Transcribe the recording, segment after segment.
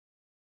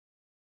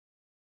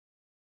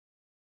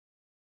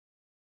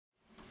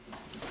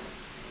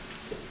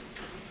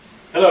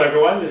Hello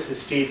everyone, this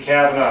is Steve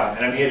Cavanaugh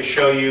and I'm here to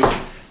show you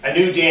a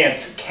new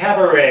dance,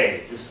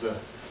 Cabaret. This is a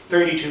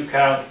 32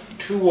 count,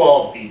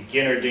 two-wall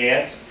beginner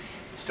dance.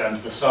 It's done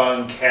to the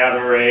song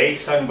Cabaret,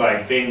 sung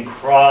by Bing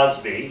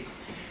Crosby.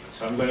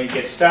 So I'm going to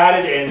get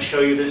started and show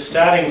you this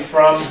starting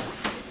from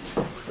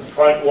the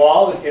front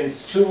wall. Again,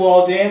 it's a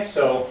two-wall dance,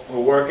 so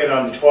we're working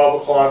on the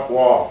 12 o'clock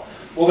wall.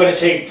 We're going to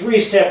take 3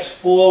 steps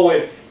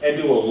forward and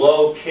do a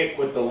low kick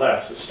with the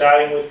left. So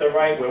starting with the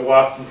right, we're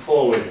walking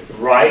forward.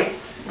 Right,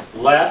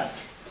 left,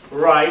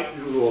 right,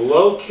 do a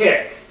low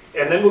kick,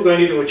 and then we're going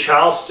to do a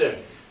Charleston.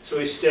 So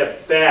we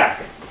step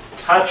back,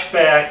 touch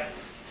back,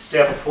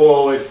 step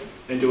forward,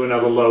 and do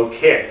another low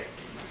kick.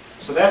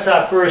 So that's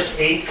our first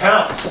 8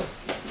 counts.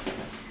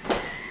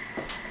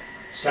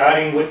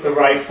 Starting with the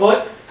right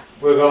foot,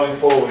 we're going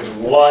forward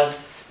 1,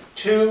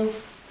 2,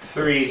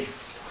 3,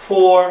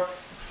 4,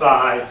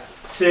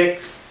 5,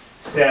 6,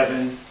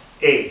 7,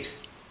 8.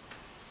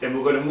 Then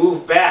we're going to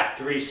move back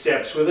 3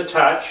 steps with a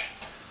touch,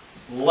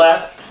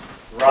 left,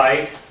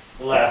 right,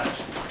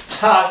 left,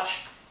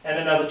 touch, and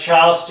another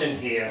Charleston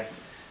here.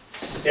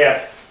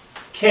 Step,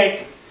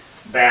 kick,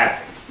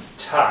 back,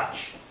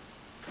 touch.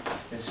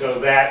 And so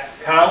that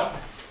count,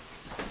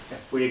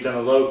 we've done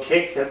a low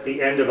kick at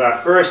the end of our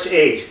first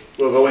 8.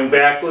 We're going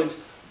backwards.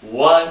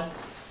 1,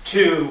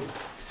 2,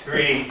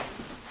 3,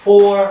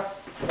 4,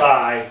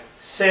 5,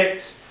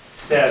 6,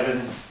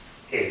 7,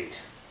 8.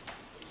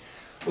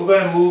 We're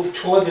going to move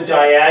toward the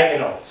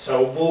diagonal.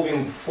 So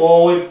moving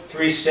forward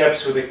 3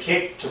 steps with a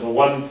kick to the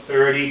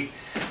 130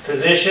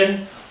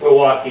 position. We're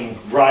walking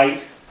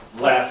right,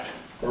 left,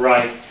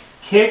 right,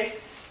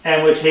 kick.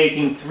 And we're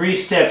taking 3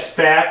 steps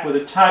back with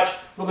a touch.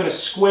 We're going to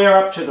square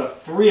up to the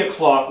 3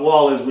 o'clock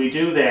wall as we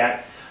do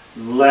that.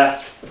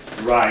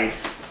 Left, right,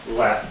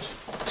 left,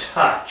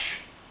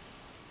 touch.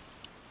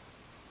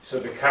 So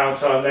the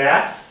counts on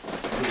that.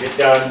 We get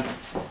done,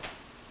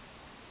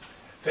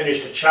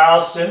 finished a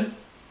Charleston.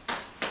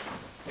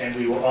 And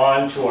we were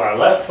on to our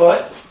left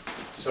foot.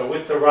 So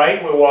with the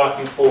right, we're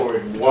walking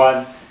forward.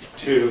 1,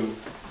 2,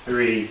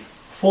 3,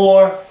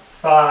 4,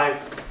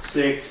 5,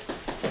 6,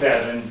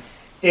 7,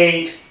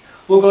 8.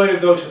 We're going to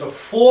go to the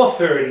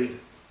 430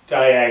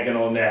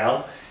 diagonal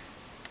now,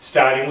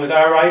 starting with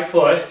our right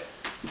foot.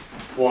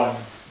 1,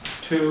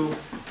 2,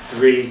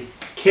 3,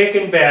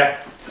 kicking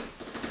back,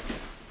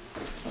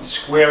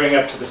 squaring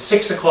up to the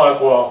 6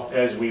 o'clock wall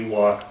as we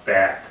walk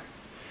back.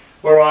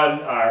 We're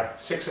on our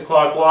 6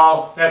 o'clock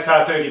wall. That's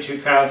our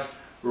 32 counts,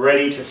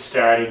 ready to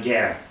start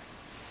again.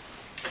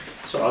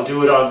 So I'll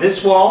do it on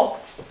this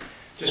wall.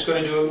 Just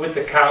going to do it with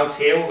the counts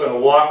here. We're going to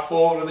walk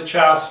forward with a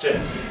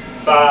Charleston.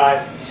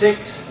 5,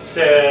 6,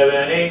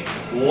 7, 8.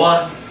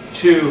 1,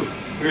 2,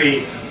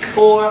 3,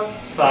 4,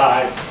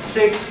 5,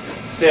 6,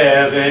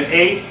 7,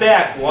 8.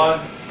 Back. 1,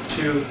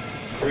 2,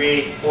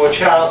 3, 4.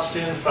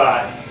 Charleston.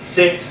 5,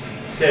 6,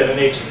 7,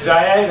 8. To the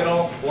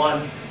diagonal.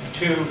 1,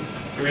 2,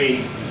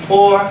 3,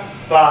 4,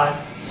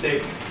 5,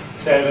 6,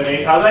 7,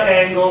 8. Other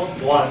angle.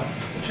 1,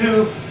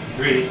 2,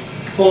 3,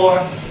 4,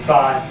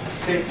 5,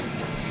 6,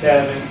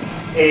 7,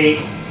 8.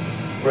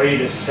 Ready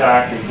to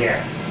start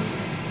again.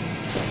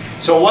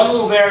 So one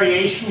little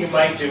variation you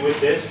might do with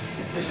this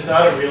is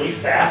not a really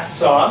fast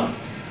song.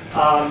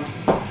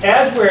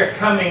 As we're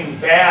coming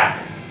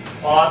back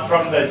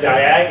from the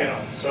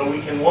diagonal, so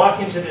we can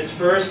walk into this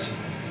first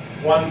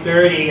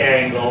 130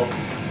 angle.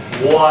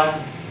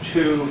 1,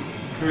 2,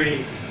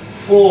 3,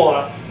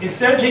 4.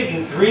 Instead of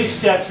taking 3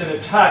 steps and a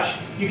touch,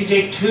 you can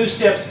take 2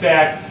 steps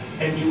back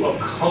and do a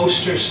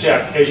coaster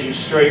step as you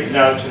straighten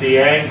out to the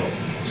angle.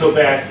 So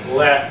back,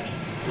 left,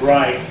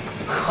 right,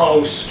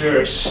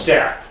 coaster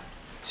step.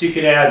 So you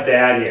can add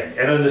that in.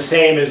 And then the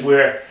same as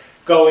we're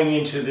going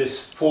into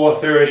this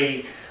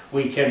 430,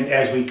 we can,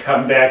 as we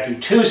come back, do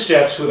 2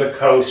 steps with a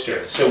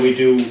coaster. So we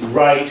do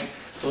right,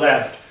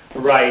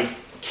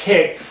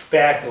 kick,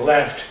 back,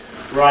 left,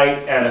 right,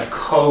 and a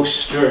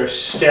coaster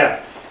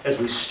step as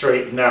we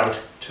straighten out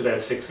to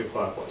that 6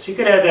 o'clock wall. So you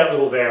can add that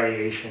little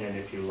variation in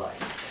if you like.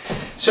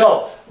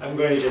 So I'm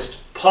going to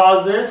just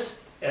pause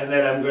this, and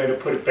then I'm going to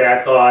put it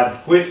back on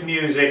with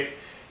music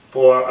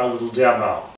for a little demo.